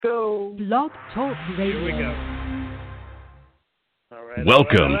go. Blog Talk Radio. Here we go. All right.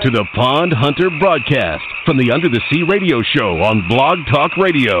 Welcome to the Pond Hunter broadcast from the Under the Sea radio show on Blog Talk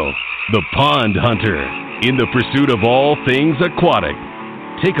Radio. The Pond Hunter, in the pursuit of all things aquatic.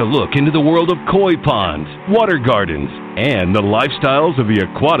 Take a look into the world of koi ponds, water gardens, and the lifestyles of the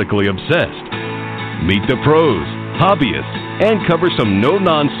aquatically obsessed. Meet the pros, hobbyists, and cover some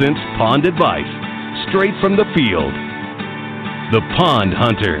no-nonsense pond advice straight from the field. The Pond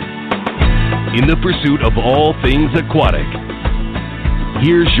Hunter, in the pursuit of all things aquatic.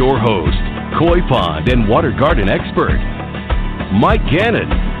 Here's your host, koi pond and water garden expert, Mike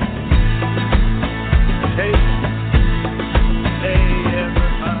Gannon. Hey,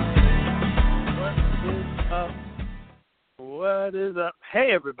 everybody. What is up?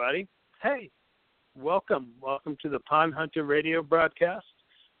 Hey, everybody. Hey, welcome to the Pond Hunter radio broadcast.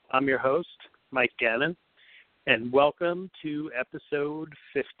 I'm your host, Mike Gannon, and welcome to episode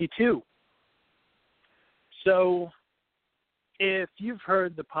 52. So, if you've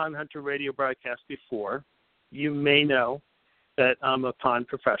heard the Pond Hunter radio broadcast before, you may know that I'm a pond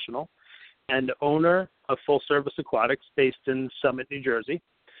professional and owner of Full Service Aquatics based in Summit, New Jersey.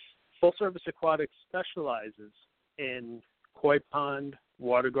 Full Service Aquatics specializes in koi pond,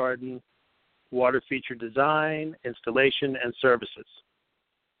 water garden, water feature design, installation, and services.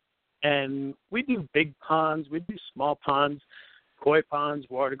 And we do big ponds, we do small ponds, koi ponds,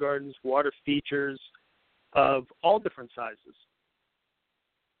 water gardens, water features of all different sizes.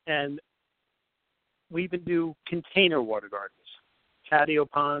 And we even do container water gardens, patio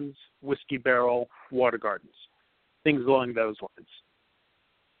ponds, whiskey barrel water gardens, things along those lines.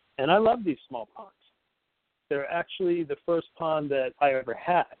 And I love these small ponds. They're actually the first pond that I ever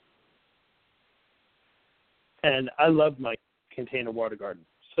had. And I love my container water garden.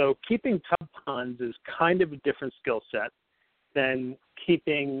 So keeping tub ponds is kind of a different skill set than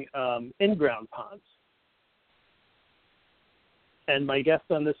keeping in-ground ponds. And my guest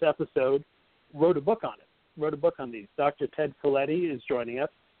on this episode wrote a book on these. Dr. Ted Coletti is joining us,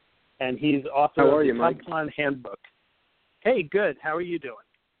 and he's author of the Tub Pond Handbook. Hey, good. How are you doing?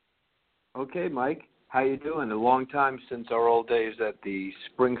 Okay, Mike. How you doing? A long time since our old days at the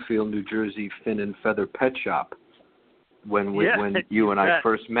Springfield, New Jersey Fin and Feather Pet Shop when you and I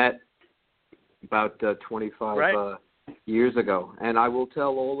first met about 25 years ago. And I will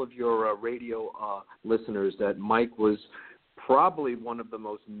tell all of your radio listeners that Mike was probably one of the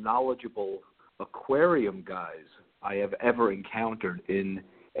most knowledgeable aquarium guys I have ever encountered in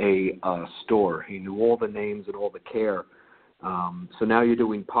a store. He knew all the names and all the care. So now you're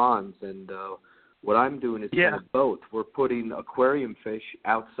doing ponds, and what I'm doing is kind of both. We're putting aquarium fish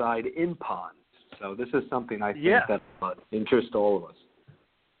outside in ponds. So this is something I think that interests all of us.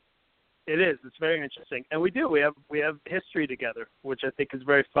 It is. It's very interesting. And we do. We have history together, which I think is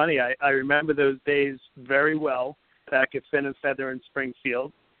very funny. I remember those days very well back at Fin and Feather in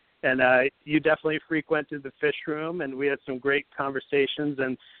Springfield. And you definitely frequented the fish room, and we had some great conversations.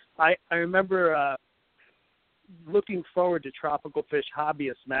 And I remember looking forward to Tropical Fish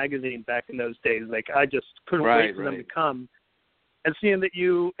Hobbyist magazine back in those days. Like, I just couldn't wait for them to come. And seeing that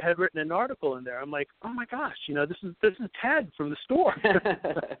you had written an article in there, I'm like, oh my gosh, this is Ted from the store. Yeah.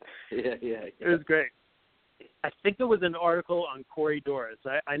 It was great. I think there was an article on Corridors.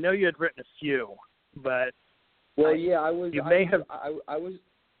 I know you had written a few, but I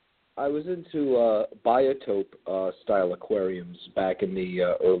was into biotope style aquariums back in the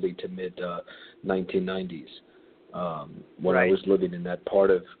early to mid 1990s when I was living in that part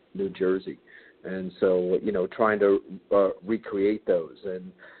of New Jersey. And so, trying to recreate those.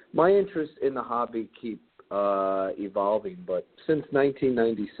 And my interest in the hobby keep evolving. But since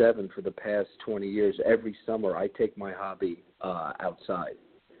 1997, for the past 20 years, every summer I take my hobby outside.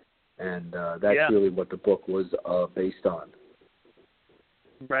 And that's really what the book was based on.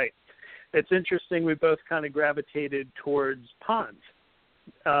 Right. It's interesting. We both kind of gravitated towards ponds.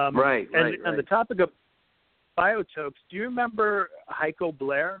 And on the topic of biotopes, do you remember Heiko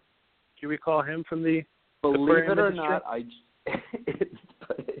Blair? Do you recall him from the Believe it or not,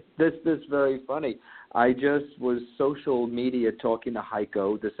 this is very funny. I just was social media talking to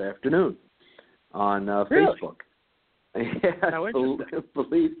Heiko this afternoon on Facebook. How interesting.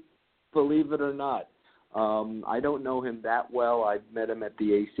 Believe it or not. I don't know him that well. I've met him at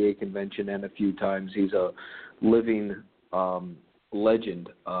the ACA convention and a few times. He's a living legend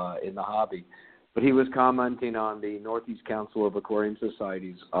in the hobby. But he was commenting on the Northeast Council of Aquarium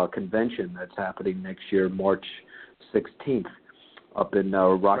Societies convention that's happening next year, March 16th, up in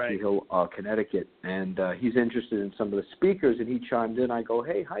Rocky Hill, Connecticut. And he's interested in some of the speakers, and he chimed in. I go,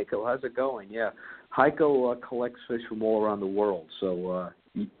 hey, Heiko, how's it going? Yeah, Heiko collects fish from all around the world. So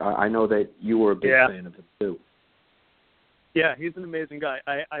I know that you were a big fan of him too. Yeah, he's an amazing guy.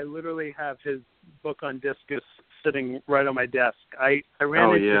 I literally have his book on discus sitting right on my desk. I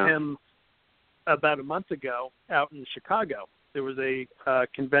ran into him about a month ago out in Chicago. There was a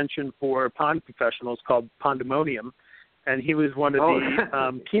convention for pond professionals called Pondemonium, and he was one of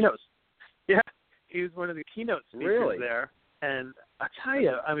the keynotes. Yeah, he was one of the keynote speakers there. And I tell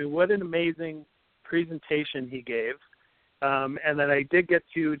you, I mean, what an amazing presentation he gave. And then I did get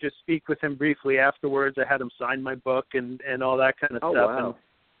to just speak with him briefly afterwards. I had him sign my book and all that kind of stuff. Wow.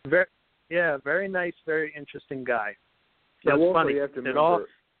 And very nice, very interesting guy. Now, That's funny. You have to remember,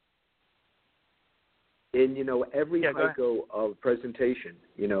 in every Heiko of presentation,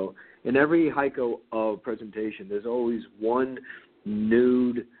 in every Heiko of presentation, there's always one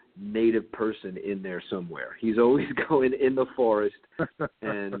nude native person in there somewhere. He's always going in the forest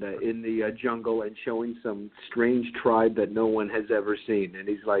and in the jungle and showing some strange tribe that no one has ever seen. And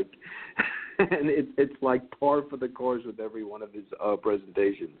he's like, and it's like par for the course with every one of his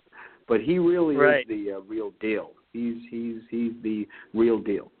presentations. But he really is the real deal. He's the real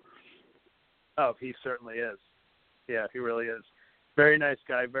deal. Oh, he certainly is. Yeah, he really is. Very nice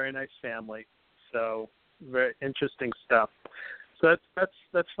guy, very nice family. So very interesting stuff. So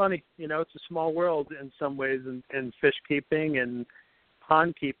that's funny. It's a small world in some ways in fish keeping and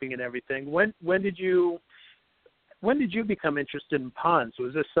pond keeping and everything. When did you become interested in ponds?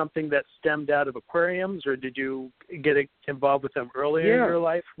 Was this something that stemmed out of aquariums, or did you get involved with them earlier in your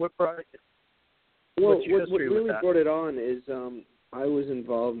life? What brought it? Well, what really brought it on is I was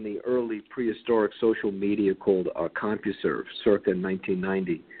involved in the early prehistoric social media called CompuServe, circa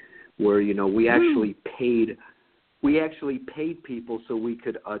 1990, where we actually paid. We actually paid people so we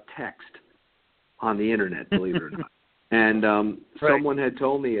could text on the internet, believe it or not. And someone had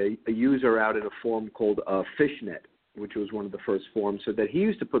told me a user out at a forum called Fishnet, which was one of the first forums, said that he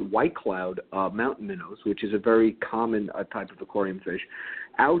used to put white cloud mountain minnows, which is a very common type of aquarium fish,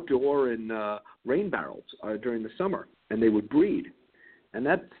 outdoor in rain barrels during the summer, and they would breed. And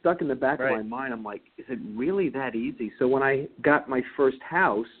that stuck in the back of my mind. I'm like, is it really that easy? So when I got my first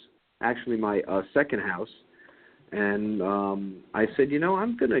house, actually my second house, and I said,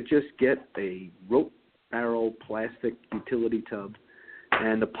 I'm going to just get a rope barrel plastic utility tub.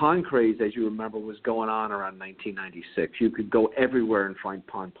 And the pond craze, as you remember, was going on around 1996. You could go everywhere and find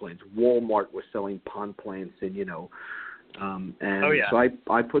pond plants. Walmart was selling pond plants, and so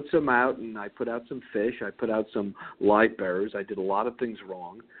I put some out, and I put out some fish. I put out some live bearers. I did a lot of things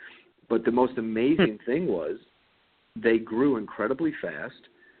wrong. But the most amazing thing was they grew incredibly fast.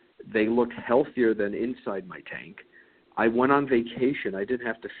 They looked healthier than inside my tank. I went on vacation. I didn't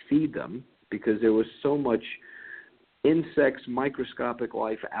have to feed them because there was so much insects, microscopic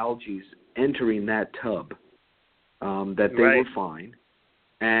life, algae entering that tub that they were fine.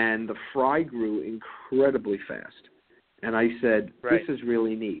 And the fry grew incredibly fast. And I said, this is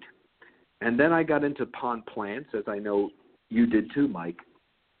really neat. And then I got into pond plants, as I know you did too, Mike.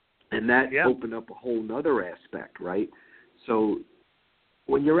 And that opened up a whole other aspect, right? So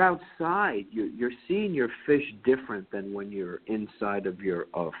when you're outside, you're seeing your fish different than when you're inside of your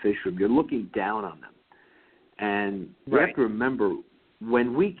fish room. You're looking down on them. And you have to remember,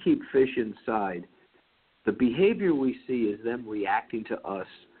 when we keep fish inside, the behavior we see is them reacting to us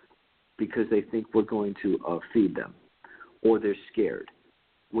because they think we're going to feed them, or they're scared.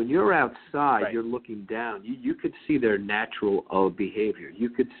 When you're outside, you're looking down. You could see their natural behavior. You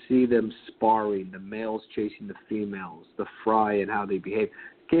could see them sparring, the males chasing the females, the fry and how they behave.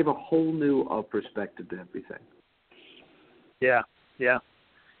 It gave a whole new perspective to everything. Yeah.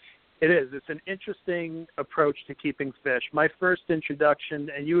 It is. It's an interesting approach to keeping fish. My first introduction,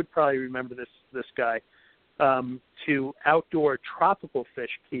 and you would probably remember this guy, to outdoor tropical fish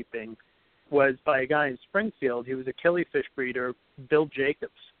keeping was by a guy in Springfield. He was a killifish breeder, Bill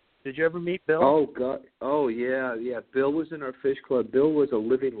Jacobs. Did you ever meet Bill? Oh, God. Oh, yeah. Bill was in our fish club. Bill was a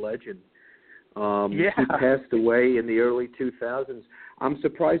living legend. He passed away in the early 2000s. I'm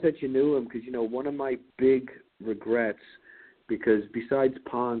surprised that you knew him because, one of my big regrets, because besides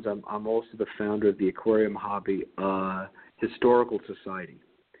ponds, I'm also the founder of the Aquarium Hobby Historical Society.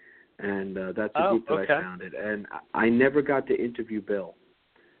 And that's a group that I founded. And I never got to interview Bill.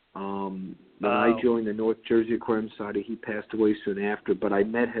 When I joined the North Jersey Aquarium Society, he passed away soon after, but I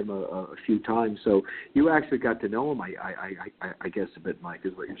met him a few times. So you actually got to know him, I guess, a bit, Mike,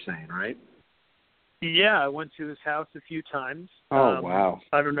 is what you're saying, right? Yeah, I went to his house a few times. Oh, wow.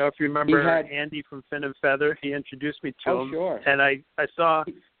 I don't know if you remember Andy from Fin and Feather. He introduced me to him. Sure. And I saw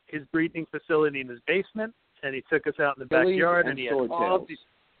his breeding facility in his basement, and he took us out in the backyard, and he had all these...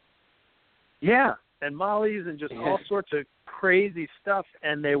 Yeah, and mollies and just all sorts of crazy stuff,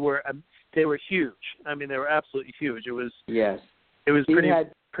 and they were huge. I mean, they were absolutely huge. It was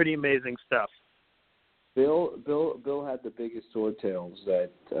pretty amazing stuff. Bill had the biggest swordtails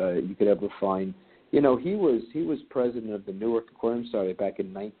that you could ever find. You know, he was president of the Newark Aquarium Society back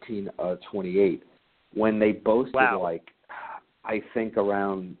in 1928 when they boasted I think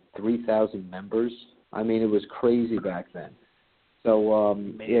around 3,000 members. I mean, it was crazy back then. So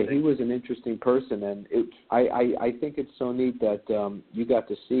he was an interesting person, and I think it's so neat that you got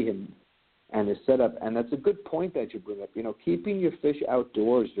to see him and his setup. And that's a good point that you bring up. You know, keeping your fish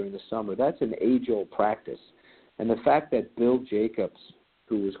outdoors during the summer, that's an age-old practice. And the fact that Bill Jacobs,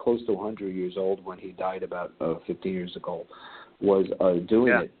 who was close to 100 years old when he died about 15 years ago, was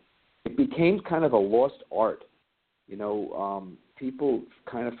doing it became kind of a lost art. You know, people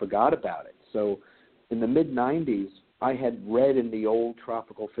kind of forgot about it. So in the mid-'90s, I had read in the old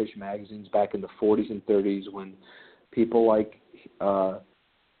tropical fish magazines back in the 40s and 30s when people like,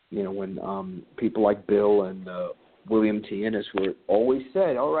 people like Bill and William T. Innes were always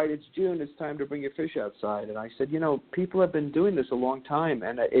said, all right, it's June, it's time to bring your fish outside. And I said, you know, people have been doing this a long time,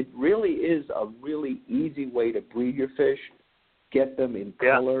 and it really is a really easy way to breed your fish, get them in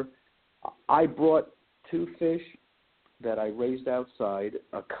color. I brought 2 fish that I raised outside,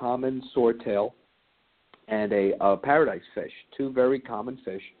 a common swordtail and a paradise fish, 2 very common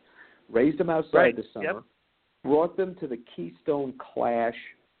fish, raised them outside this summer, brought them to the Keystone Clash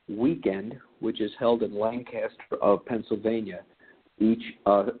weekend, which is held in Lancaster, Pennsylvania, each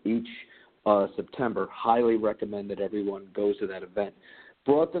September. Highly recommend that everyone goes to that event.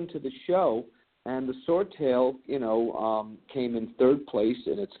 Brought them to the show, and the swordtail, came in 3rd place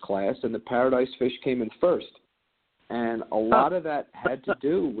in its class, and the paradise fish came in 1st. And a lot of that had to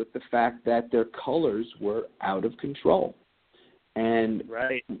do with the fact that their colors were out of control. And,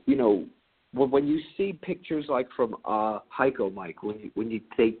 when you see pictures like from Heiko, Mike, when you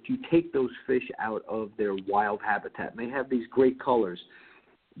take those fish out of their wild habitat, and they have these great colors.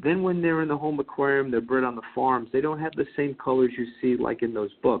 Then when they're in the home aquarium, they're bred on the farms, they don't have the same colors you see like in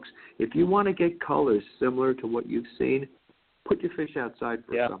those books. If you want to get colors similar to what you've seen, put your fish outside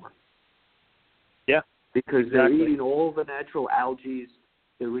for summer. Yeah. Because they're eating all the natural algae,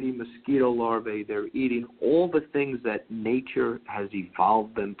 they're eating mosquito larvae, they're eating all the things that nature has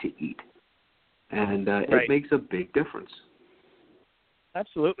evolved them to eat. And it makes a big difference.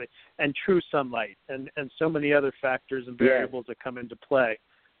 Absolutely. And true sunlight and so many other factors and variables that come into play.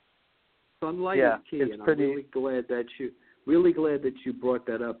 Sunlight is key, and I'm really glad that you brought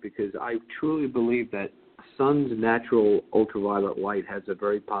that up, because I truly believe that sun's natural ultraviolet light has a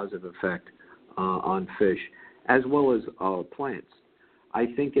very positive effect on fish, as well as plants. I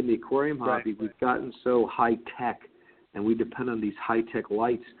think in the aquarium hobby, we've gotten so high-tech, and we depend on these high-tech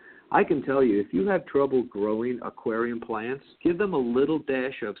lights. I can tell you, if you have trouble growing aquarium plants, give them a little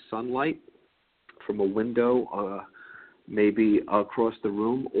dash of sunlight from a window, maybe across the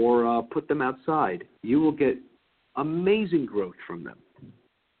room, or put them outside. You will get amazing growth from them.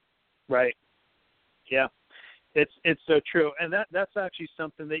 Right. Yeah. It's so true, and that's actually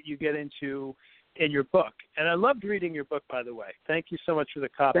something that you get into in your book. And I loved reading your book, by the way. Thank you so much for the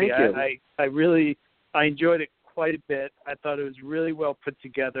copy. Thank you. I really enjoyed it quite a bit. I thought it was really well put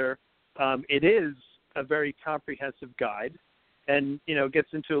together. It is a very comprehensive guide, and gets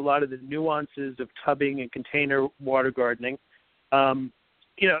into a lot of the nuances of tubbing and container water gardening.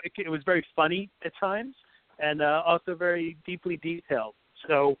 It was very funny at times, and also very deeply detailed.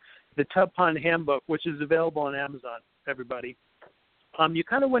 So the Tub Pond Handbook, which is available on Amazon, everybody, you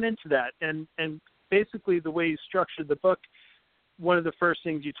kind of went into that, and basically the way you structured the book, one of the first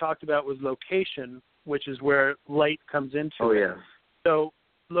things you talked about was location, which is where light comes into it. Oh, yeah. So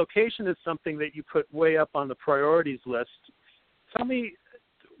location is something that you put way up on the priorities list. Tell me,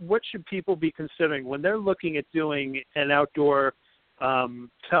 what should people be considering when they're looking at doing an outdoor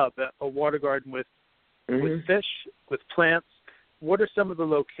tub, a water garden with fish, with plants? What are some of the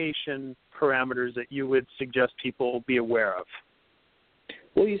location parameters that you would suggest people be aware of?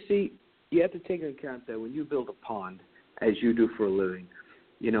 Well, you see, you have to take into account that when you build a pond, as you do for a living,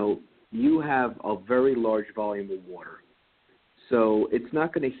 you have a very large volume of water. So it's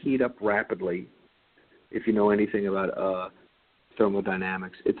not going to heat up rapidly. If you know anything about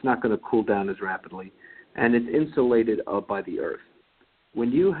thermodynamics, it's not going to cool down as rapidly. And it's insulated by the earth.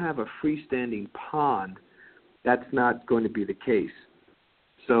 When you have a freestanding pond, that's not going to be the case.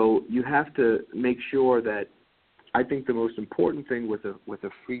 So you have to make sure that, I think the most important thing with a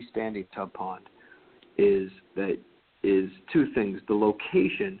freestanding tub pond is 2 things. The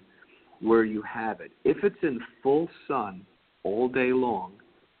location where you have it. If it's in full sun all day long,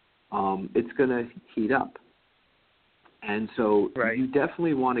 it's going to heat up. And so right. you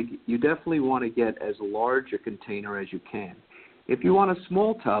definitely want to get as large a container as you can. If you want a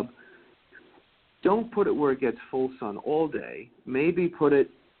small tub, don't put it where it gets full sun all day. Maybe put it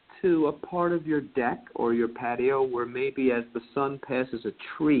to a part of your deck or your patio where maybe as the sun passes a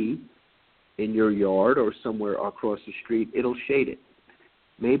tree in your yard or somewhere across the street, it'll shade it.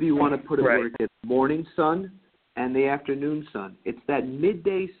 Maybe you want to put it right. where it gets morning sun and the afternoon sun. It's that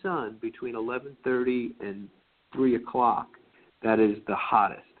midday sun between 11:30 and 3 o'clock that is the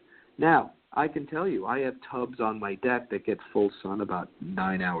hottest. Now, I can tell you, I have tubs on my deck that get full sun about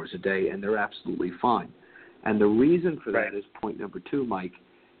 9 hours a day, and they're absolutely fine. And the reason for that is point number 2, Mike.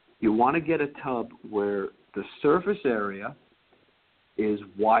 You want to get a tub where the surface area is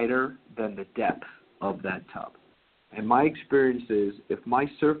wider than the depth of that tub. And my experience is if my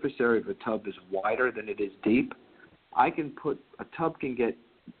surface area of a tub is wider than it is deep, a tub can get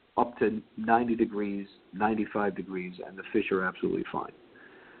up to 90 degrees, 95 degrees, and the fish are absolutely fine.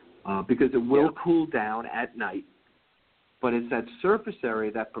 Because it will cool down at night, but it's that surface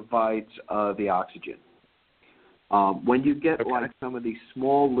area that provides the oxygen. When you get like some of these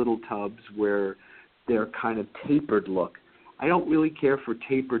small little tubs where they're kind of tapered look, I don't really care for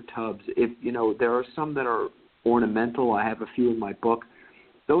tapered tubs. If there are some that are ornamental. I have a few in my book.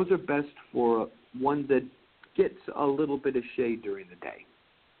 Those are best for one that gets a little bit of shade during the day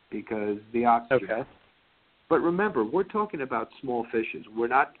because the oxygen. Okay. But remember, we're talking about small fishes. We're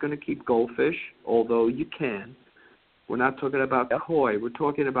not going to keep goldfish, although you can. We're not talking about koi. We're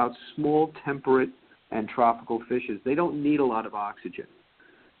talking about small, temperate, and tropical fishes. They don't need a lot of oxygen.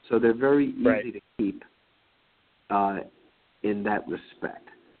 So they're very easy to keep in that respect.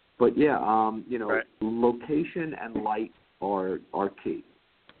 But, location and light are key.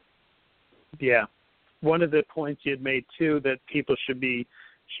 Yeah. One of the points you had made, too, that people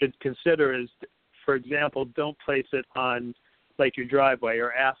should consider is, for example, don't place it on, like, your driveway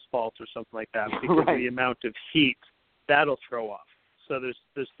or asphalt or something like that because of the amount of heat that'll throw off. So there's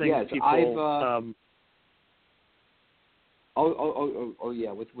things people...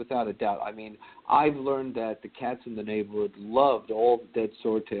 without a doubt. I mean, I've learned that the cats in the neighborhood loved all the dead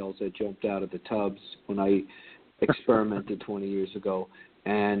swordtails that jumped out of the tubs when I experimented 20 years ago.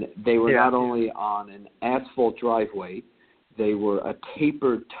 And they were not only on an asphalt driveway, they were a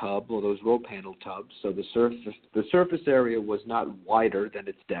tapered tub, or those rope handle tubs, so the surface area was not wider than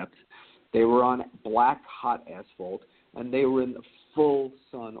its depth. They were on black, hot asphalt, and they were in the full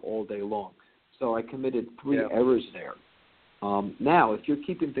sun all day long. So I committed 3 errors there. Now, if you're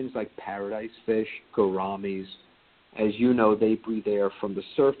keeping things like paradise fish, gouramis, as you know, they breathe air from the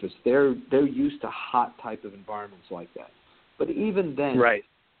surface. They're used to hot type of environments like that. But even then,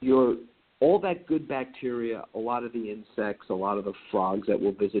 all that good bacteria, a lot of the insects, a lot of the frogs that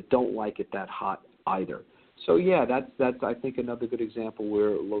will visit don't like it that hot either. So that's I think another good example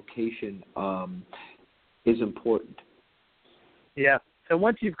where location is important. Yeah, and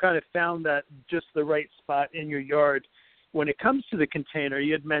once you've kind of found that just the right spot in your yard, when it comes to the container,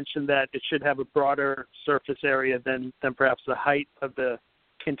 you had mentioned that it should have a broader surface area than perhaps the height of the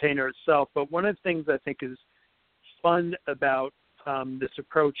container itself. But one of the things I think is fun about this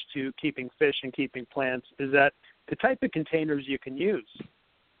approach to keeping fish and keeping plants is that the type of containers you can use,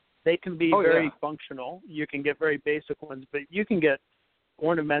 they can be very functional. You can get very basic ones, but you can get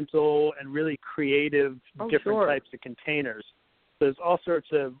ornamental and really creative different types of containers. There's all sorts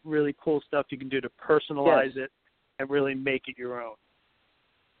of really cool stuff you can do to personalize it and really make it your own.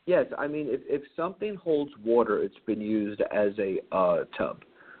 Yes, I mean, if something holds water, it's been used as a tub.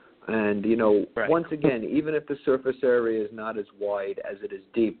 And, once again, even if the surface area is not as wide as it is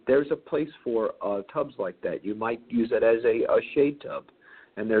deep, there's a place for tubs like that. You might use it as a shade tub,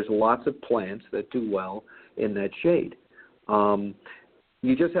 and there's lots of plants that do well in that shade.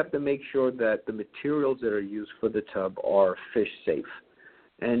 You just have to make sure that the materials that are used for the tub are fish safe.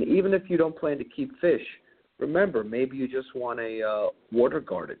 And even if you don't plan to keep fish, remember, maybe you just want a water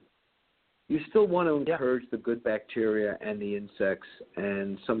garden. You still want to encourage the good bacteria and the insects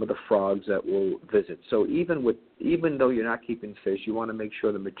and some of the frogs that will visit. So even though you're not keeping fish, you want to make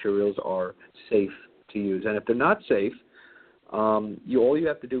sure the materials are safe to use. And if they're not safe, all you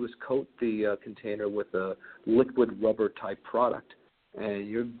have to do is coat the container with a liquid rubber type product, and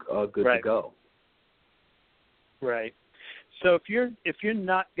you're good to go. Right. So if you're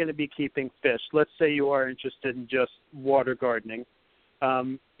not going to be keeping fish, let's say you are interested in just water gardening,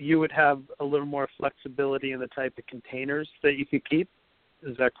 you would have a little more flexibility in the type of containers that you could keep.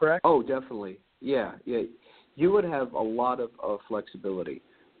 Is that correct? Oh, definitely. Yeah. You would have a lot of flexibility.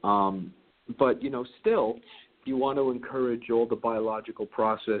 But, still, you want to encourage all the biological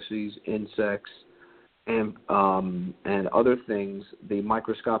processes, insects, and other things, the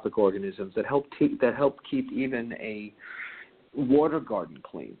microscopic organisms that help keep even a water garden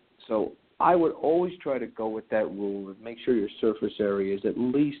clean. So I would always try to go with that rule and make sure your surface area is at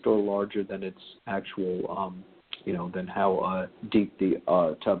least or larger than its actual, than how deep the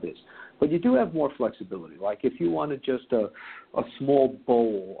tub is. But you do have more flexibility. Like if you wanted just a small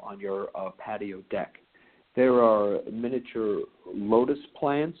bowl on your patio deck, there are miniature lotus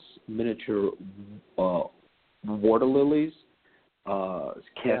plants, miniature water lilies,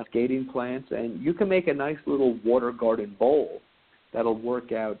 cascading plants, and you can make a nice little water garden bowl that'll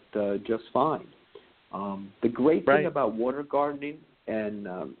work out just fine. The great thing about water gardening, and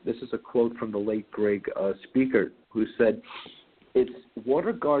this is a quote from the late Greg Speaker, who said,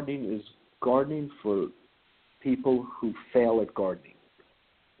 water gardening is gardening for people who fail at gardening.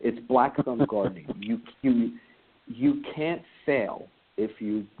 It's black thumb gardening. You can't fail if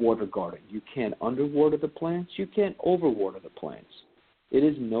you water garden. You can't underwater the plants. You can't overwater the plants. It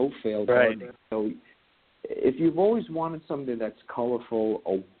is no fail gardening. So if you've always wanted something that's colorful,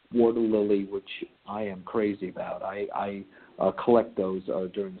 a water lily, which I am crazy about, I collect those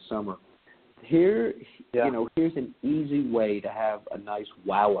during the summer. Here's an easy way to have a nice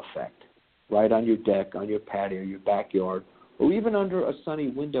wow effect right on your deck, on your patio, your backyard, or even under a sunny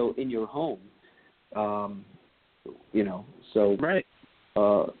window in your home.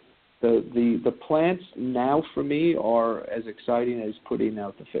 The plants now for me are as exciting as putting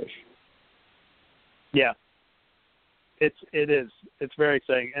out the fish. Yeah, it is. It's very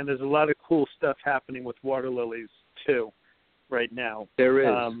exciting, and there's a lot of cool stuff happening with water lilies too, right now. There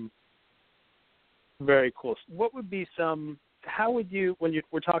is. Very cool. What would be how would you, when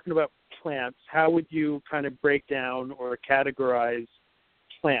we're talking about plants, how would you kind of break down or categorize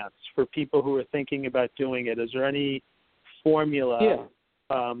plants for people who are thinking about doing it? Is there any formula?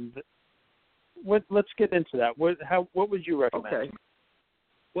 Yeah. Let's get into that. What would you recommend? Okay.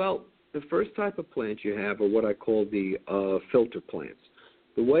 Well, the first type of plants you have are what I call the filter plants.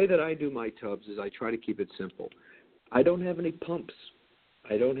 The way that I do my tubs is I try to keep it simple. I don't have any pumps.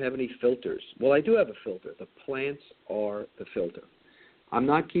 I don't have any filters. Well, I do have a filter. The plants are the filter. I'm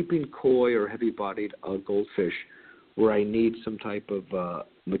not keeping koi or heavy-bodied goldfish where I need some type of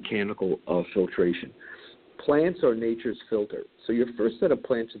mechanical filtration. Plants are nature's filter. So your first set of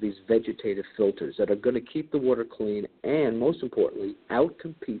plants are these vegetative filters that are going to keep the water clean and, most importantly,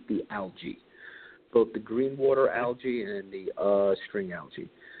 outcompete the algae, both the green water algae and the string algae.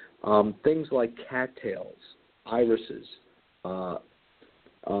 Things like cattails, irises,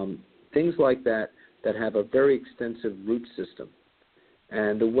 things like that have a very extensive root system.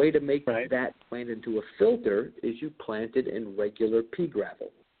 And the way to make that plant into a filter is you plant it in regular pea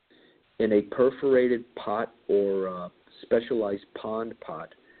gravel in a perforated pot or specialized pond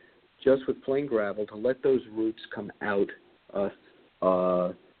pot, just with plain gravel to let those roots come out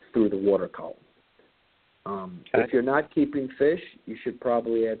through the water column. If you're not keeping fish, you should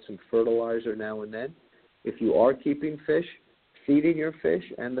probably add some fertilizer now and then. If you are keeping fish, feeding your fish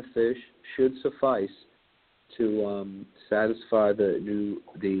and the fish should suffice to satisfy the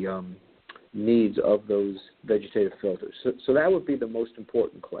needs of those vegetative filters. So that would be the most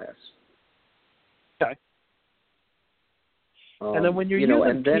important class. Okay. And then when you're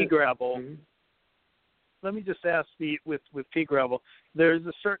using pea gravel, let me just ask with pea gravel, there's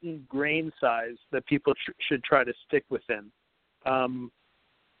a certain grain size that people should try to stick within.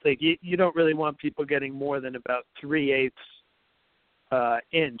 Like you don't really want people getting more than about 3/8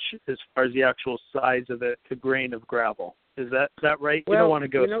 inch as far as the actual size of the grain of gravel. Is that right? Well, you don't want to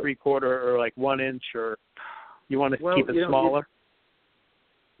go 3/4 or like 1 inch, or you want to keep it smaller?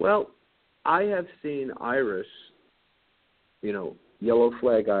 Well, I have seen iris, yellow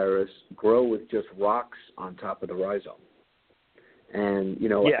flag iris, grow with just rocks on top of the rhizome. And,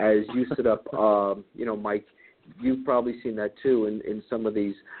 as you sit up, Mike, you've probably seen that too in some of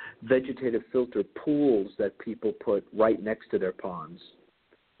these vegetative filter pools that people put right next to their ponds.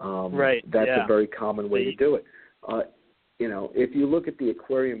 That's a very common way to do it. If you look at the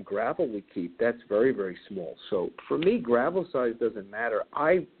aquarium gravel we keep, that's very, very small. So for me, gravel size doesn't matter.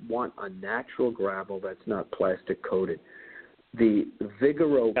 I want a natural gravel that's not plastic coated. The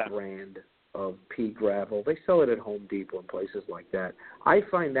Vigoro brand of pea gravel, they sell it at Home Depot and places like that. I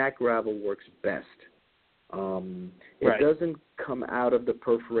find that gravel works best. It doesn't come out of the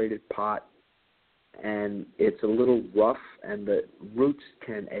perforated pot, and it's a little rough, and the roots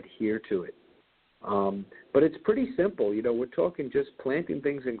can adhere to it. But it's pretty simple. We're talking just planting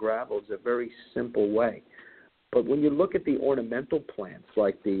things in gravel is a very simple way. But when you look at the ornamental plants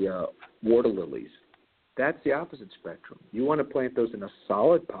like the water lilies, that's the opposite spectrum. You want to plant those in a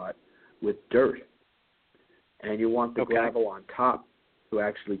solid pot with dirt. and you want the Okay. gravel on top to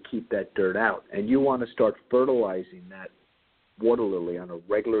actually keep that dirt out. And you want to start fertilizing that water lily on a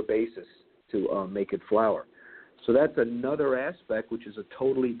regular basis to make it flower. So that's another aspect, which is a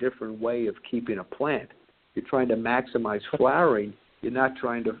totally different way of keeping a plant. You're trying to maximize flowering. You're not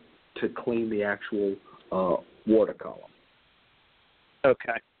trying to clean the actual water column.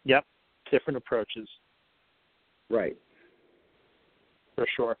 Okay. Yep. Different approaches. Right. For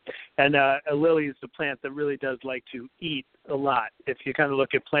sure. And a lily is a plant that really does like to eat a lot. If you kind of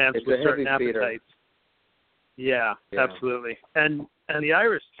look at plants It's with a certain heavy feeder. appetites. Yeah, absolutely. And the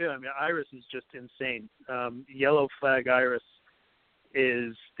iris, too. I mean, iris is just insane. Yellow flag iris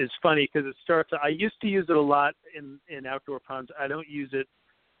is funny because it starts – I used to use it a lot in outdoor ponds. I don't use it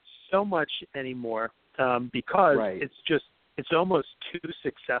so much anymore because it's almost too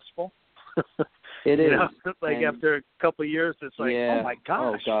successful. It is. Like and after a couple of years, it's like, oh my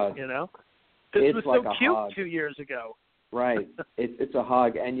gosh, God. This it's was like so a cute hog. 2 years ago. Right. It's a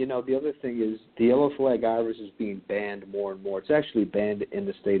hog. And, the other thing is the yellow flag iris is being banned more and more. It's actually banned in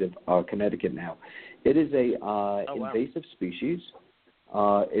the state of Connecticut now. It is a invasive species.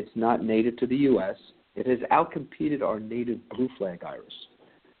 It's not native to the U.S. It has outcompeted our native blue flag iris.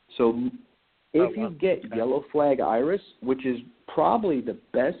 So if you get yellow flag iris, which is probably the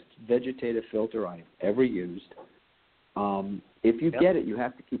best vegetative filter I've ever used, if you get it, you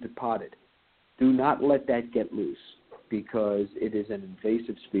have to keep it potted. Do not let that get loose because it is an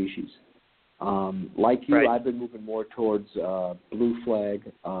invasive species. Like you, I've been moving more towards blue flag,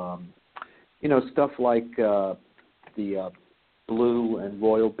 stuff like the blue and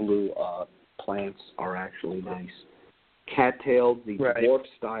royal blue plants are actually nice. Cattails, the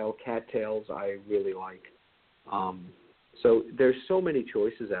dwarf-style cattails, I really like. So there's so many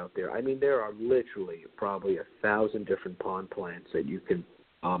choices out there. I mean, there are literally probably 1,000 different pond plants that you can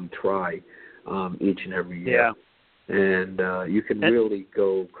try each and every year. Yeah. And you can really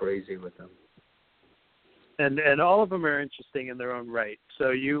go crazy with them. And all of them are interesting in their own right.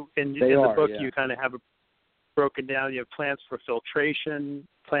 So you in the book you kind of have it broken down. You have plants for filtration,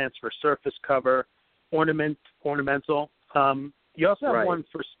 plants for surface cover, ornamental. You also have one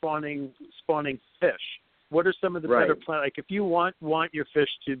for spawning fish. What are some of the better plants? Like if you want your fish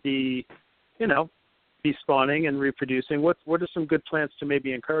to be, be spawning and reproducing, what are some good plants to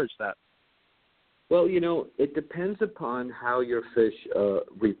maybe encourage that? Well, it depends upon how your fish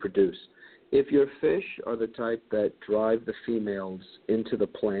reproduce. If your fish are the type that drive the females into the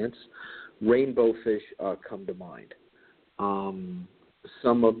plants, rainbow fish come to mind.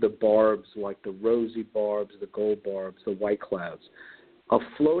 Some of the barbs, like the rosy barbs, the gold barbs, the white clouds. A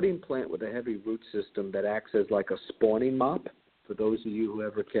floating plant with a heavy root system that acts as like a spawning mop. For those of you who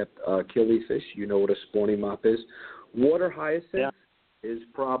ever kept killifish, you know what a spawning mop is. Water hyacinth is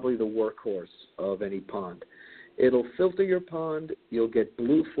probably the workhorse of any pond. It'll filter your pond. You'll get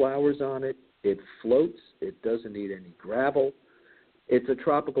blue flowers on it. It floats. It doesn't need any gravel. It's a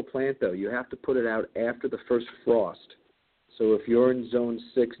tropical plant, though. You have to put it out after the first frost. So if you're in Zone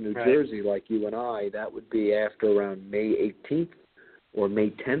 6, New Jersey, like you and I, that would be after around May 18th or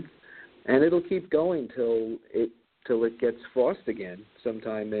May 10th. And it'll keep going till it gets frost again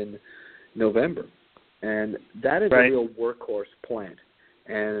sometime in November. And that is a real workhorse plant.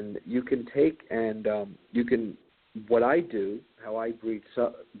 And you can take and what I do, how I breed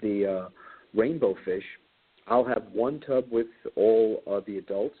the rainbow fish, I'll have one tub with all the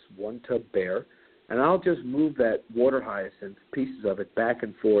adults, one tub bare, and I'll just move that water hyacinth, pieces of it, back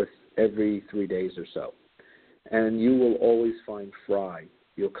and forth every 3 days or so. And you will always find fry.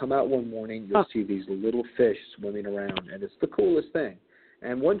 You'll come out one morning, you'll see these little fish swimming around, and it's the coolest thing.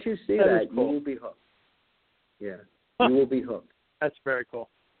 And once you see that you will be hooked. Yeah, you will be hooked. That's very cool.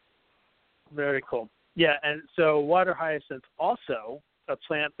 Very cool. Yeah, and so water hyacinth also a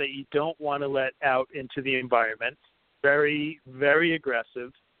plant that you don't want to let out into the environment. Very, very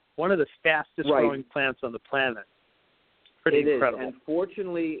aggressive. One of the fastest growing plants on the planet. Pretty incredible. And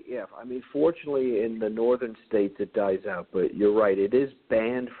fortunately, fortunately in the northern states it dies out, but you're right, it is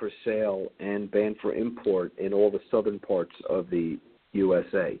banned for sale and banned for import in all the southern parts of the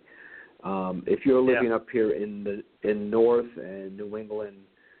USA. If you're living up here in North and New England,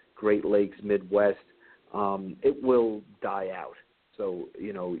 Great Lakes, Midwest, it will die out. So,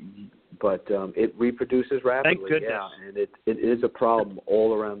 but it reproduces rapidly. Thank goodness. Yeah, and it is a problem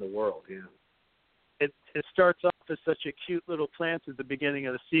all around the world, It starts off as such a cute little plant at the beginning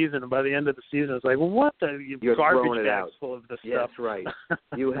of the season, and by the end of the season, it's like, well, what the You're garbage bags full of this stuff. stuff. That's right.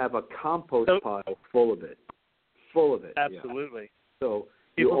 You have a compost pile full of it. Absolutely. Yeah. So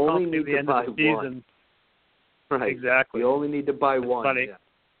people you only need the to end buy of the season. one. Right. Exactly. You only need to buy one. Funny. Yeah.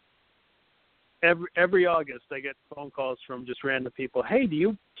 every August I get phone calls from just random people. Hey, do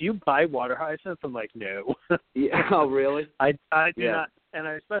you buy water hyacinth? I'm like, no. Yeah. Oh, really? I do not, and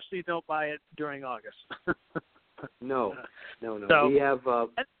I especially don't buy it during August. No. So,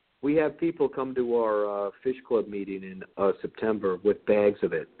 we have people come to our fish club meeting in September with bags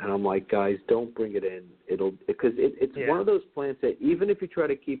of it, and I'm like, guys, don't bring it in. Because it's one of those plants that even if you try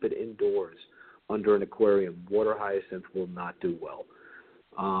to keep it indoors under an aquarium, water hyacinth will not do well.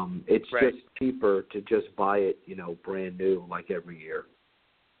 It's just cheaper to just buy it, brand new, like every year.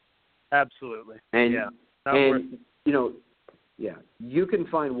 Absolutely. And worth it. You can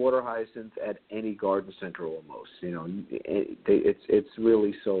find water hyacinth at any garden center almost. It's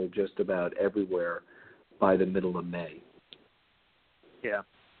really sold just about everywhere by the middle of May. Yeah,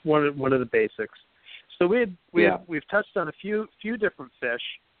 one of the basics. So we've touched on a few different fish,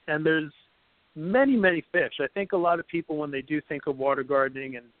 and there's many fish. I think a lot of people, when they do think of water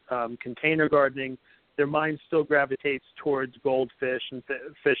gardening and container gardening, their mind still gravitates towards goldfish and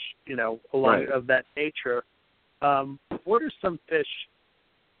fish, along of that nature. What are some fish,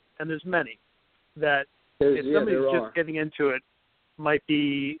 and there's many, that if somebody's just getting into it, might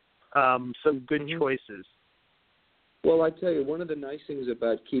be some good choices? Well, I tell you, one of the nice things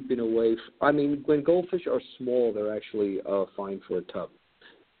about keeping away, when goldfish are small, they're actually fine for a tub.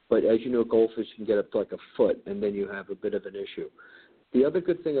 But as you know, goldfish can get up to like a foot, and then you have a bit of an issue. The other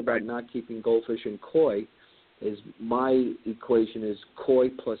good thing about not keeping goldfish in koi is my equation is koi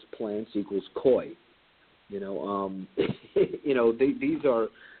plus plants equals koi. These are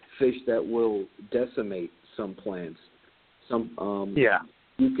fish that will decimate some plants.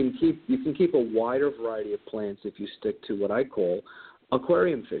 You can keep a wider variety of plants if you stick to what I call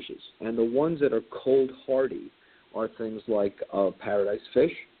aquarium fishes, and the ones that are cold hardy are things like paradise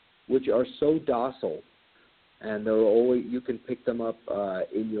fish, which are so docile, and they're always, you can pick them up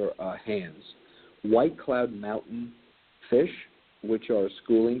in your hands. White cloud mountain fish, which are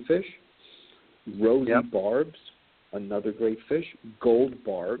schooling fish. Rosy barbs, another great fish. Gold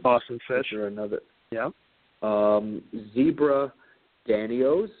barbs, awesome fish. Which are another. Zebra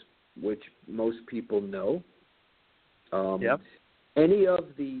danios, which most people know. Any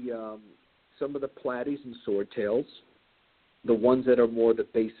of the some of the platies and swordtails, the ones that are more the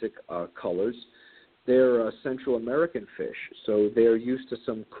basic colors, they're Central American fish, so they're used to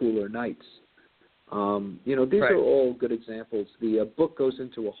some cooler nights. These are all good examples. The book goes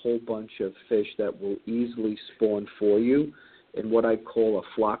into a whole bunch of fish that will easily spawn for you in what I call a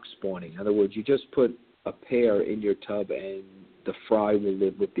flock spawning. In other words, you just put a pair in your tub and the fry will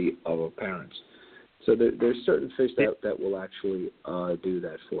live with the other parents. So there's certain fish that will actually do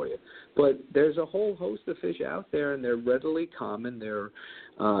that for you. But there's a whole host of fish out there, and they're readily common. They're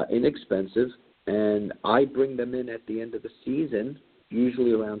inexpensive, and I bring them in at the end of the season,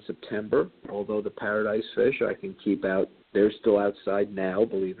 usually around September, although the paradise fish I can keep out. They're still outside now,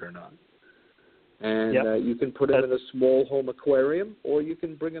 believe it or not. And you can put them in a small home aquarium, or you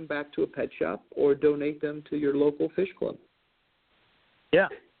can bring them back to a pet shop or donate them to your local fish club. Yeah,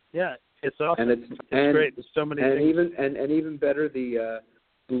 it's awesome. And it's great. There's so many things. Even better, the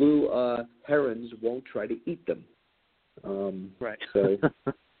blue herons won't try to eat them. So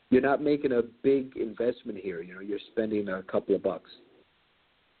you're not making a big investment here. You're spending a couple of bucks.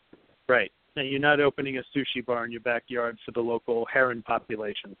 Right. And you're not opening a sushi bar in your backyard for the local heron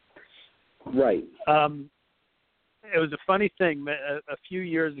population. Right. It was a funny thing. A few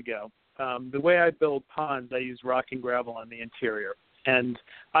years ago, the way I build ponds, I use rock and gravel on the interior. And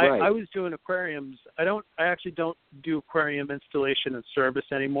I was doing aquariums. I actually don't do aquarium installation and service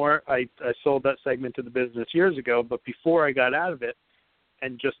anymore. I sold that segment of the business years ago, but before I got out of it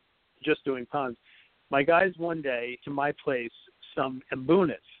and just doing ponds, my guys one day to my place some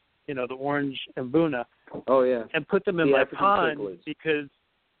embunas, the orange embuna. Oh yeah. And put them in my African pond cichlids. because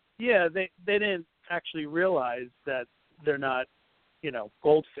they didn't actually realize that they're not,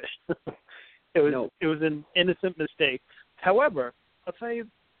 goldfish. It was an innocent mistake. However, I'll tell you,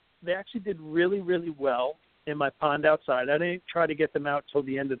 they actually did really, really well in my pond outside. I didn't try to get them out till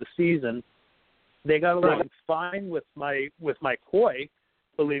the end of the season. They got along fine with my koi,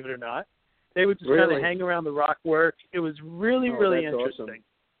 believe it or not. They would just kind of hang around the rock work. It was really, really interesting.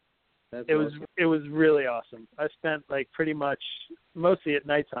 Awesome. It was really awesome. I spent pretty much mostly at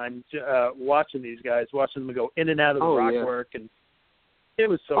nighttime watching these guys, watching them go in and out of the rock work, and it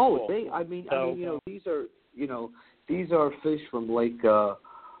was so cool. These are fish from Lake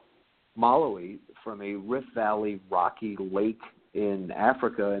Malawi, from a Rift Valley rocky lake in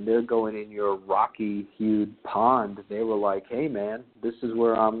Africa, and they're going in your rocky-hued pond. They were like, "Hey, man, this is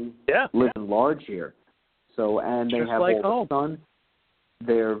where I'm living large here." So, and they have all the sun.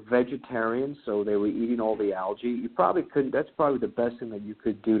 they're vegetarian, so they were eating all the algae. You probably couldn't. That's probably the best thing that you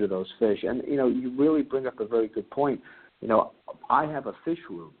could do to those fish. And you really bring up a very good point. I have a fish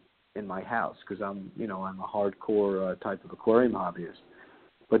room in my house because I'm a hardcore type of aquarium hobbyist.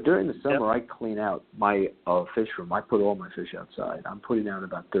 But during the summer, I clean out my fish room. I put all my fish outside. I'm putting out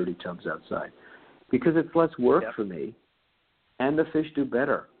about 30 tubs outside because it's less work for me, and the fish do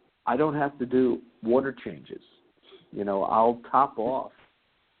better. I don't have to do water changes. I'll top off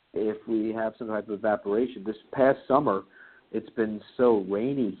if we have some type of evaporation. This past summer, it's been so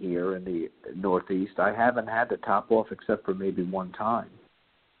rainy here in the Northeast, I haven't had to top off except for maybe one time.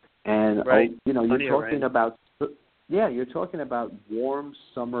 And, you're talking about warm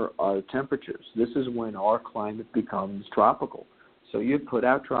summer temperatures. This is when our climate becomes tropical. So you put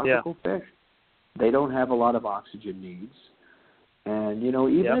out tropical fish. They don't have a lot of oxygen needs. And,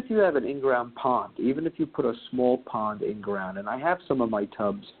 even if you have an in-ground pond, even if you put a small pond in-ground, and I have some of my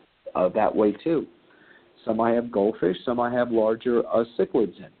tubs that way too. Some I have goldfish, some I have larger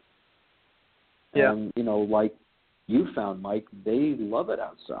cichlids in. Yeah. And, like you found, Mike, they love it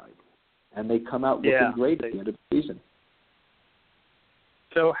outside. And they come out looking great at the end of the season.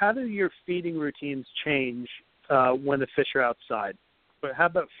 So how do your feeding routines change when the fish are outside? But how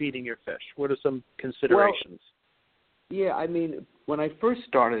about feeding your fish? What are some considerations? When I first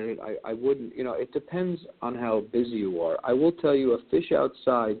started it, I wouldn't, it depends on how busy you are. I will tell you a fish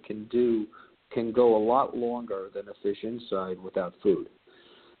outside can go a lot longer than a fish inside without food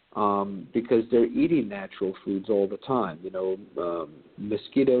because they're eating natural foods all the time.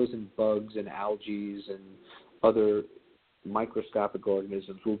 Mosquitoes and bugs and algae and other microscopic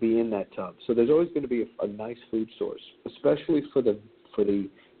organisms will be in that tub. So there's always going to be a nice food source, especially for the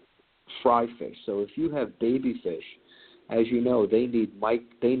fry fish. So if you have baby fish, as you know, they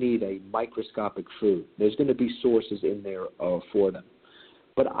need a microscopic food. There's going to be sources in there for them.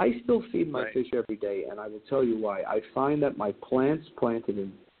 But I still feed my fish every day, and I will tell you why. I find that my plants planted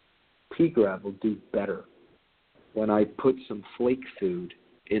in pea gravel do better when I put some flake food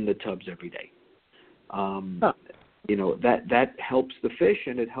in the tubs every day. That helps the fish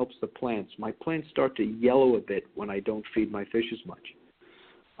and it helps the plants. My plants start to yellow a bit when I don't feed my fish as much.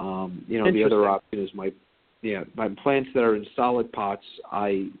 The other option is my plants that are in solid pots,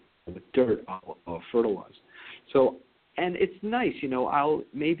 with dirt, I'll fertilize. So, and it's nice, I'll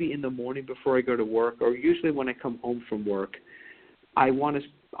maybe in the morning before I go to work, or usually when I come home from work, I want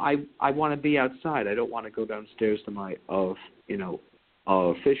to be outside. I don't want to go downstairs to my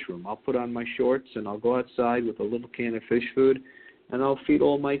fish room. I'll put on my shorts and I'll go outside with a little can of fish food, and I'll feed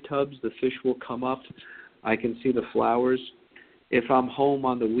all my tubs. The fish will come up. I can see the flowers. If I'm home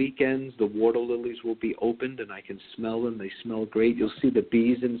on the weekends, the water lilies will be opened and I can smell them. They smell great. You'll see the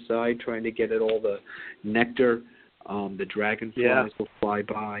bees inside trying to get at all the nectar. The dragonflies will fly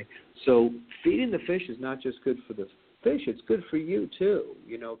by. So feeding the fish is not just good for the fish, it's good for you too,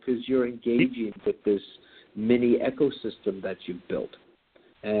 because you're engaging with this mini ecosystem that you've built.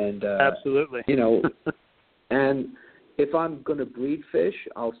 And absolutely. And if I'm going to breed fish,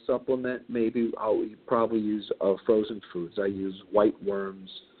 I'll supplement. Maybe I'll probably use frozen foods. I use white worms,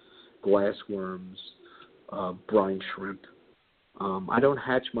 glass worms, brine shrimp. I don't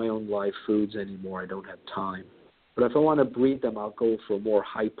hatch my own live foods anymore. I don't have time. But if I want to breed them, I'll go for more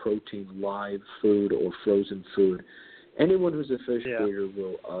high-protein live food or frozen food. Anyone who's a fish breeder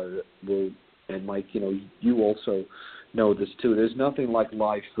will, and Mike, you also know this too. There's nothing like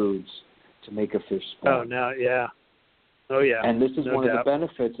live foods to make a fish spawn. Oh no, yeah. Oh yeah. And this is one of the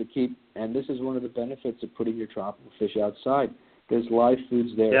benefits of putting your tropical fish outside. There's live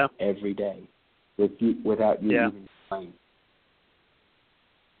foods there every day, without you even trying.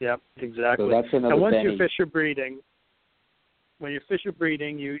 Yep, exactly. So that's another and once Benny. your fish are breeding,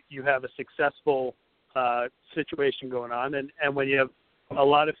 you have a successful situation going on, and when you have a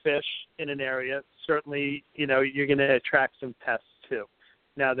lot of fish in an area, certainly you're going to attract some pests too.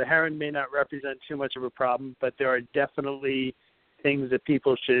 Now, the heron may not represent too much of a problem, but there are definitely things that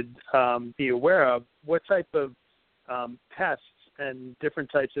people should be aware of. What type of pests and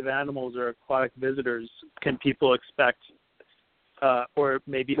different types of animals or aquatic visitors can people expect or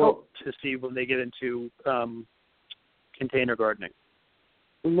maybe hope to see when they get into container gardening?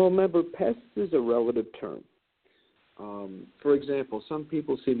 Well, remember, pests is a relative term. For example, some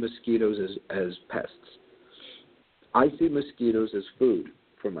people see mosquitoes as pests. I see mosquitoes as food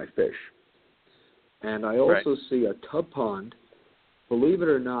for my fish. And I also see a tub pond. Believe it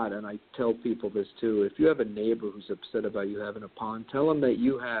or not, and I tell people this too, if you have a neighbor who's upset about you having a pond, tell them that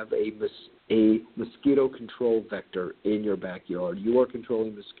you have a mosquito control vector in your backyard. You are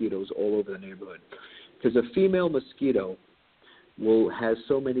controlling mosquitoes all over the neighborhood. Because a female mosquito has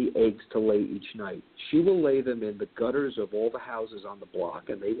so many eggs to lay each night. She will lay them in the gutters of all the houses on the block,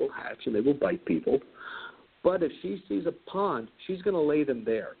 and they will hatch and they will bite people. But if she sees a pond, she's going to lay them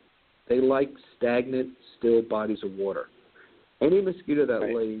there. They like stagnant, still bodies of water. Any mosquito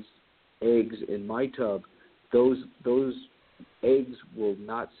that lays eggs in my tub, those eggs will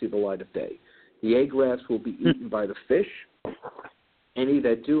not see the light of day. The egg rafts will be eaten by the fish. Any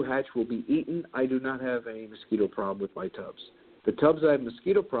that do hatch will be eaten. I do not have any mosquito problem with my tubs. The tubs I have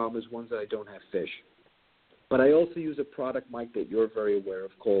mosquito problem is ones that I don't have fish. But I also use a product, Mike, that you're very aware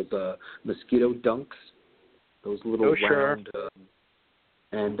of called mosquito dunks. Those little round,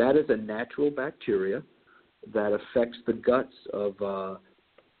 and that is a natural bacteria that affects the guts of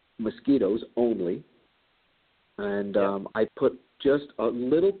mosquitoes only. And I put just a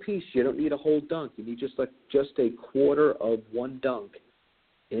little piece. You don't need a whole dunk. You need just a quarter of one dunk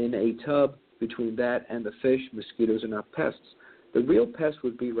in a tub. Between that and the fish, mosquitoes are not pests. The real pest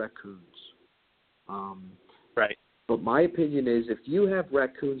would be raccoons. But my opinion is if you have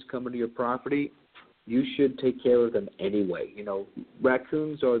raccoons coming to your property, you should take care of them anyway. You know,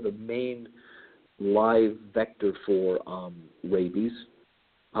 raccoons are the main live vector for rabies.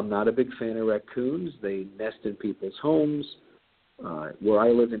 I'm not a big fan of raccoons. They nest in people's homes. Where I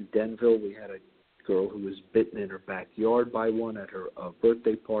live in Denville, we had a girl who was bitten in her backyard by one at her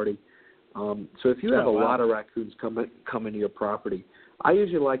birthday party. So if you have a lot of raccoons coming to your property, I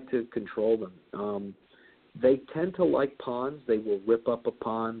usually like to control them. They tend to like ponds. They will rip up a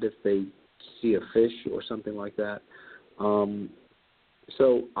pond if they see a fish or something like that.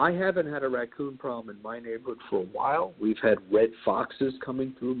 So I haven't had a raccoon problem in my neighborhood for a while. We've had red foxes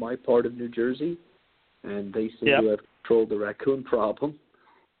coming through my part of New Jersey, and they seem to have controlled the raccoon problem.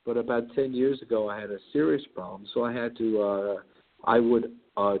 But about 10 years ago, I had a serious problem, so I had to I would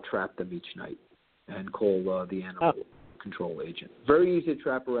trap them each night and call the animal control agent. Very easy to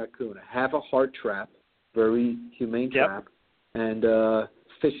trap a raccoon. I have a heart trap, very humane trap, and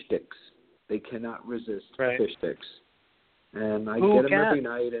fish sticks. They cannot resist fish sticks. And I get them every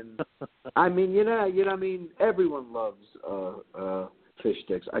night. And I mean, everyone loves fish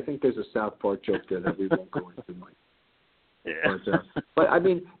sticks. I think there's a South Park joke there that we won't go into, Mike. But I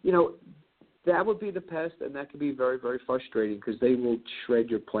mean, that would be the pest, and that can be very, very frustrating because they will shred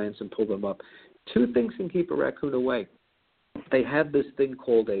your plants and pull them up. Two things can keep a raccoon away. They have this thing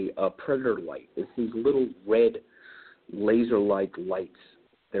called a predator light. It's these little red laser-like lights.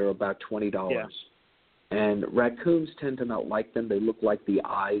 They're about $20. Yeah. And raccoons tend to not like them. They look like the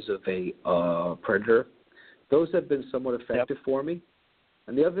eyes of a predator. Those have been somewhat effective for me.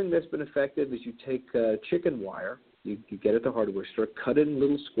 And the other thing that's been effective is you take chicken wire, you get it at the hardware store, cut it in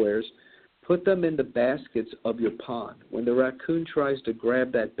little squares, put them in the baskets of your pond. When the raccoon tries to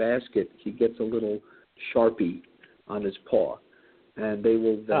grab that basket, he gets a little Sharpie on his paw, and they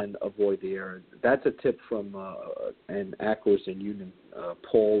will then avoid the area. That's a tip from an Acros in Union,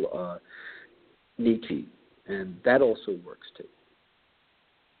 Paul Nietzsche, and that also works too.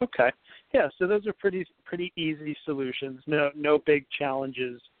 Okay. Yeah, so those are pretty easy solutions. No big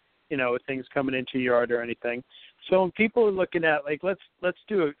challenges, with things coming into your yard or anything. So when people are looking at, let's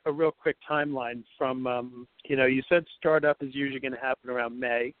do a real quick timeline from, you said startup is usually going to happen around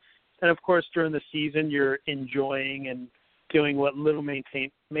May. And, of course, during the season, you're enjoying and doing what little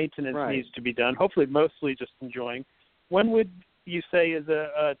maintenance needs to be done, hopefully mostly just enjoying. When would you say is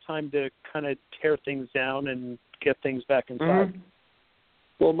a time to kind of tear things down and get things back inside? Mm-hmm.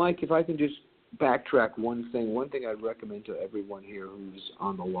 Well, Mike, if I can just backtrack one thing I'd recommend to everyone here who's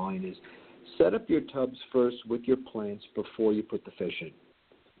on the line is set up your tubs first with your plants before you put the fish in.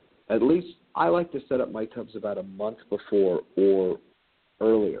 At least I like to set up my tubs about a month before or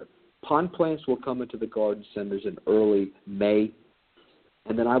earlier. Pond plants will come into the garden centers in early May,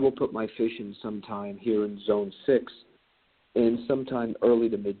 and then I will put my fish in sometime here in Zone 6 in sometime early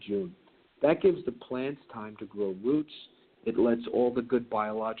to mid-June. That gives the plants time to grow roots. It lets all the good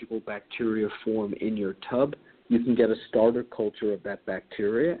biological bacteria form in your tub. You can get a starter culture of that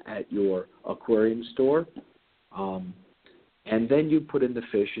bacteria at your aquarium store. And then you put in the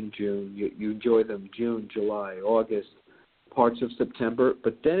fish in June. You enjoy them June, July, August, parts of September.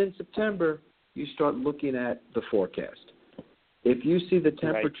 But then in September, you start looking at the forecast. If you see the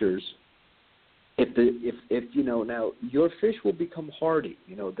temperatures, now your fish will become hardy.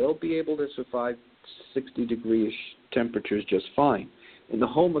 They'll be able to survive 60-degree-ish temperatures just fine. In the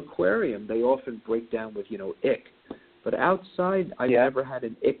home aquarium, they often break down with, ick. But outside, I've never had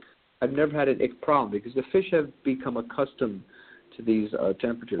an ick problem because the fish have become accustomed to these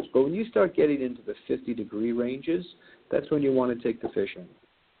temperatures. But when you start getting into the 50-degree ranges, that's when you want to take the fish in.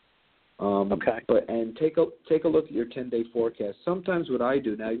 But take a look at your 10-day forecast. Sometimes what I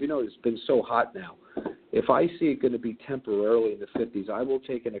do now, it's been so hot now. If I see it going to be temporarily in the 50s, I will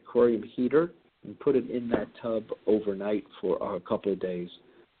take an aquarium heater and put it in that tub overnight for a couple of days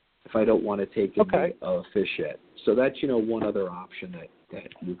if I don't want to take in the fish yet. So that's, one other option that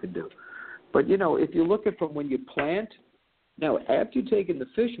you can do. But, if you look at from when you plant, now after you take in the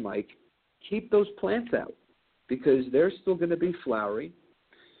fish, Mike, keep those plants out because they're still going to be flowery.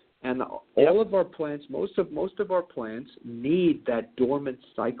 And all of our plants, most of our plants need that dormant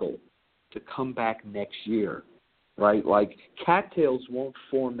cycle to come back next year, right? Like cattails won't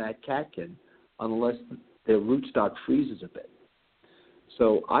form that catkin unless their rootstock freezes a bit.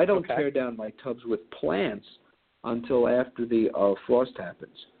 So I don't tear down my tubs with plants until after the frost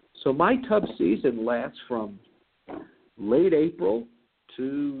happens. So my tub season lasts from late April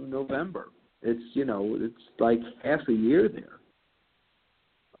to November. It's, it's like half a year there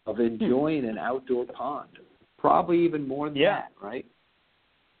of enjoying an outdoor pond. Probably even more than that, right?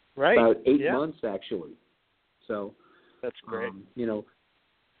 Right. About 8 months, actually. So that's great.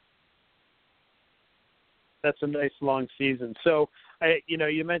 That's a nice long season. So,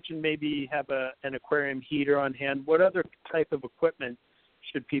 you mentioned maybe have an aquarium heater on hand. What other type of equipment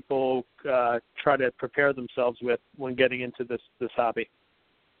should people try to prepare themselves with when getting into this hobby?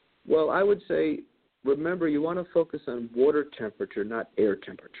 Well, I would say, remember, you want to focus on water temperature, not air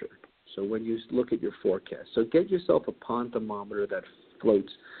temperature. So when you look at your forecast. So get yourself a pond thermometer that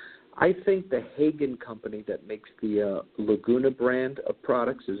floats. I think the Hagen company that makes the Laguna brand of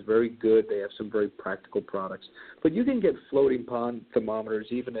products is very good. They have some very practical products. But you can get floating pond thermometers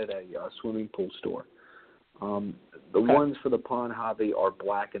even at a swimming pool store. The ones for the pond hobby are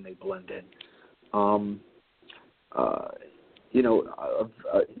black and they blend in.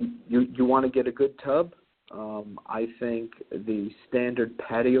 You want to get a good tub. I think the standard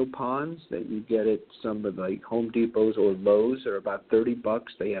patio ponds that you get at some of the Home Depots or Lowe's are about $30.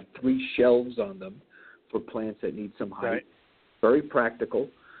 They have 3 shelves on them for plants that need some height. Right. Very practical.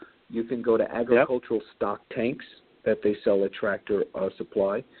 You can go to agricultural stock tanks that they sell at Tractor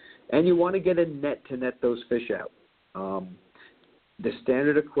Supply. And you want to get a net to net those fish out. The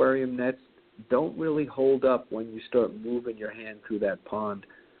standard aquarium nets don't really hold up when you start moving your hand through that pond.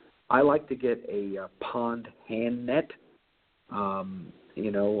 I like to get a pond hand net.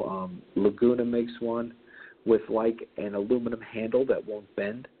 Laguna makes one with like an aluminum handle that won't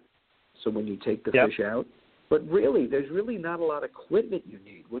bend. So when you take the fish out. But really, there's really not a lot of equipment you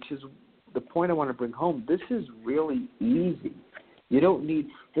need, which is the point I want to bring home. This is really easy. You don't need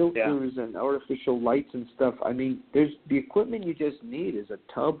filters and artificial lights and stuff. I mean, there's the equipment you just need is a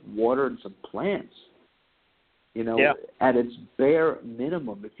tub, water, and some plants. At its bare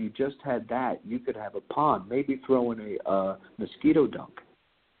minimum, if you just had that, you could have a pond, maybe throw in a mosquito dunk.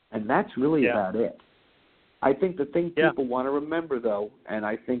 And that's really about it. I think the thing people want to remember, though, and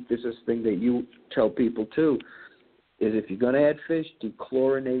I think this is the thing that you tell people too, is if you're going to add fish,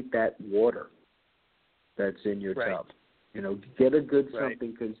 dechlorinate that water that's in your tub. Get a good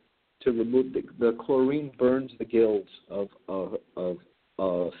something because to remove the chlorine burns the gills of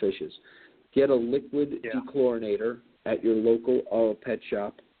fishes. Get a liquid dechlorinator at your local pet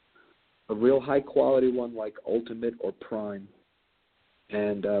shop, a real high-quality one like Ultimate or Prime,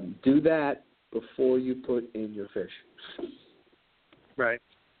 and do that before you put in your fish. Right.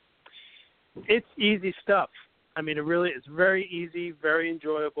 It's easy stuff. I mean, it's very easy, very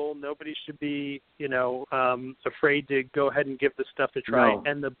enjoyable. Nobody should be, afraid to go ahead and give this stuff a try. No.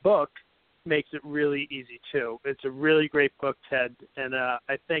 And the book makes it really easy, too. It's a really great book, Ted. And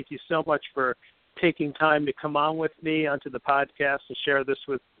I thank you so much for taking time to come on with me onto the podcast and share this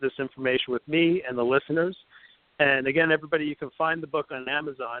information with me and the listeners. And, again, everybody, you can find the book on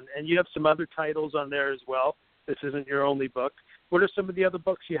Amazon. And you have some other titles on there as well. This isn't your only book. What are some of the other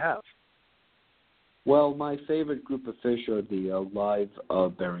books you have? Well, my favorite group of fish are the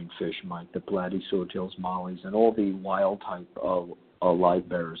live-bearing fish, Mike, the platy, swordtails, mollies, and all the wild-type live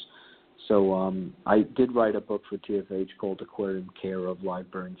bearers. So I did write a book for TFH called Aquarium Care of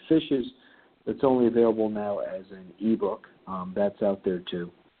Live-Bearing Fishes. It's only available now as an ebook. That's out there,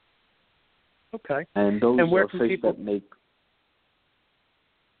 too. Okay. And those where are can fish people... that make...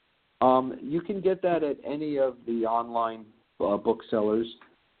 you can get that at any of the online booksellers.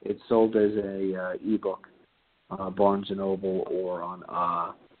 It's sold as a ebook, Barnes & Noble or on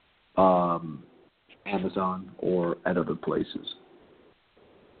Amazon or at other places.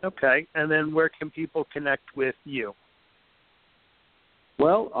 Okay. And then where can people connect with you?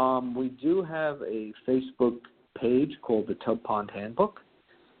 Well, we do have a Facebook page called the Tub Pond Handbook,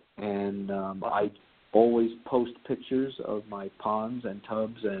 and always post pictures of my ponds and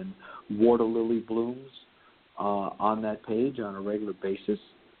tubs and water lily blooms on that page on a regular basis.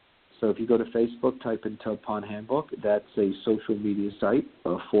 So if you go to Facebook, type in Tub Pond Handbook. That's a social media site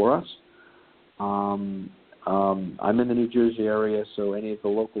for us. I'm in the New Jersey area, so any of the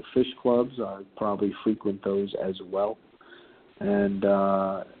local fish clubs, I probably frequent those as well. And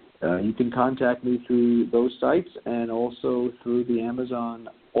you can contact me through those sites and also through the Amazon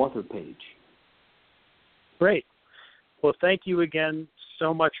author page. Great. Well, thank you again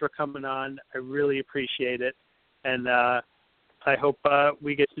so much for coming on. I really appreciate it. And I hope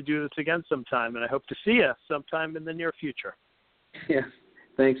we get to do this again sometime, and I hope to see you sometime in the near future. Yeah.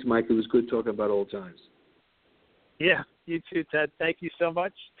 Thanks, Mike. It was good talking about old times. Yeah, you too, Ted. Thank you so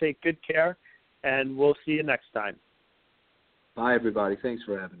much. Take good care, and we'll see you next time. Bye, everybody. Thanks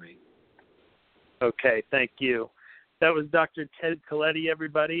for having me. Okay, thank you. That was Dr. Ted Coletti,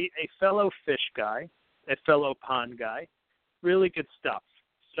 everybody, a fellow fish guy, a fellow pond guy. Really good stuff.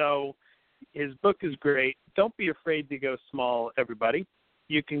 So his book is great. Don't be afraid to go small, everybody.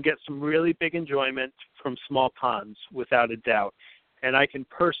 You can get some really big enjoyment from small ponds, without a doubt. And I can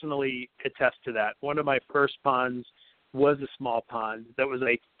personally attest to that. One of my first ponds was a small pond. That was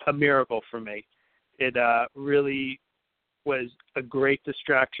a miracle for me. It really was a great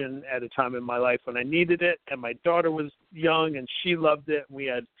distraction at a time in my life when I needed it, and my daughter was young, and she loved it. We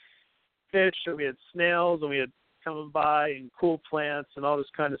had fish, and we had snails, and we had coming by, and cool plants, and all this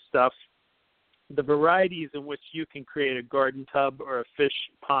kind of stuff. The varieties in which you can create a garden tub or a fish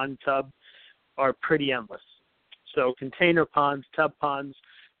pond tub are pretty endless. So container ponds, tub ponds,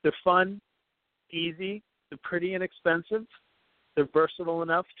 they're fun, easy, they're pretty inexpensive. They're versatile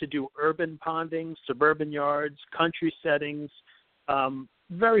enough to do urban ponding, suburban yards, country settings,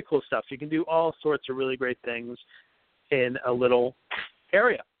 very cool stuff. You can do all sorts of really great things in a little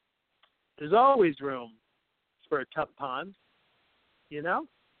area. There's always room for a tub pond, you know?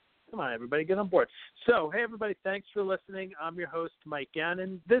 Come on, everybody, get on board. So, hey, everybody, thanks for listening. I'm your host, Mike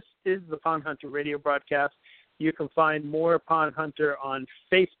Gannon. This is the Pond Hunter radio broadcast. You can find more Pond Hunter on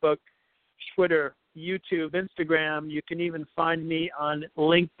Facebook, Twitter, YouTube, Instagram. You can even find me on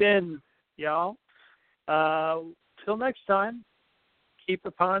LinkedIn, y'all. Till next time, keep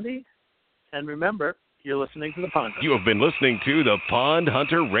it pondy, and remember, you're listening to the Pond Hunter. You have been listening to the Pond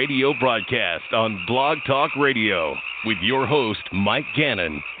Hunter radio broadcast on Blog Talk Radio with your host, Mike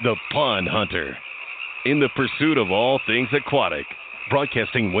Gannon, the Pond Hunter. In the pursuit of all things aquatic,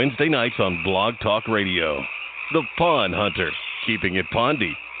 broadcasting Wednesday nights on Blog Talk Radio. The Pond Hunter, keeping it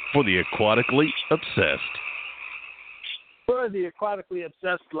pondy for the aquatically obsessed. For the aquatically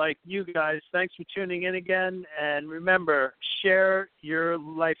obsessed like you guys, thanks for tuning in again. And remember, share your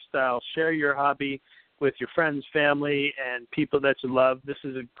lifestyle, share your hobby with your friends, family, and people that you love. This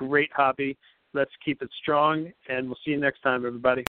is a great hobby. Let's keep it strong, and we'll see you next time, everybody.